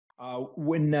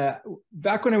When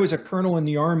back when I was a colonel in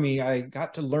the Army, I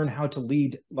got to learn how to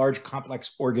lead large,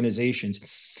 complex organizations.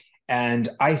 And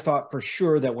I thought for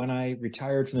sure that when I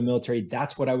retired from the military,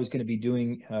 that's what I was going to be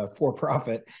doing for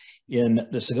profit in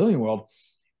the civilian world.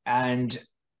 And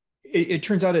it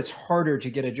turns out it's harder to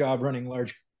get a job running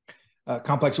large,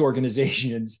 complex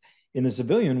organizations in the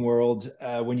civilian world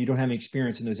when you don't have any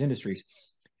experience in those industries.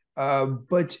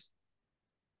 But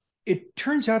it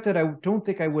turns out that I don't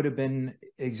think I would have been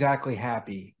exactly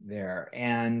happy there.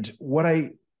 And what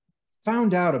I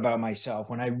found out about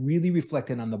myself when I really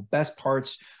reflected on the best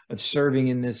parts of serving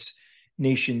in this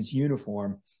nation's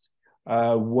uniform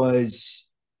was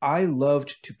I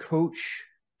loved to coach,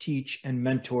 teach, and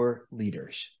mentor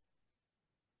leaders.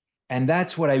 And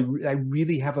that's what I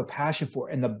really have a passion for.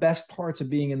 And the best parts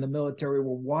of being in the military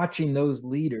were watching those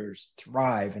leaders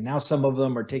thrive. And now some of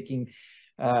them are taking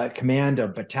command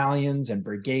of battalions and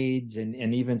brigades,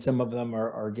 and even some of them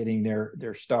are getting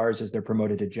their stars as they're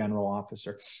promoted to general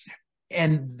officer.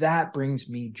 And that brings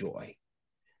me joy.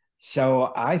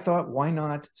 So I thought, why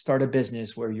not start a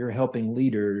business where you're helping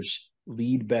leaders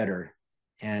lead better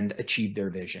and achieve their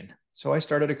vision? So I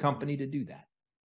started a company to do that.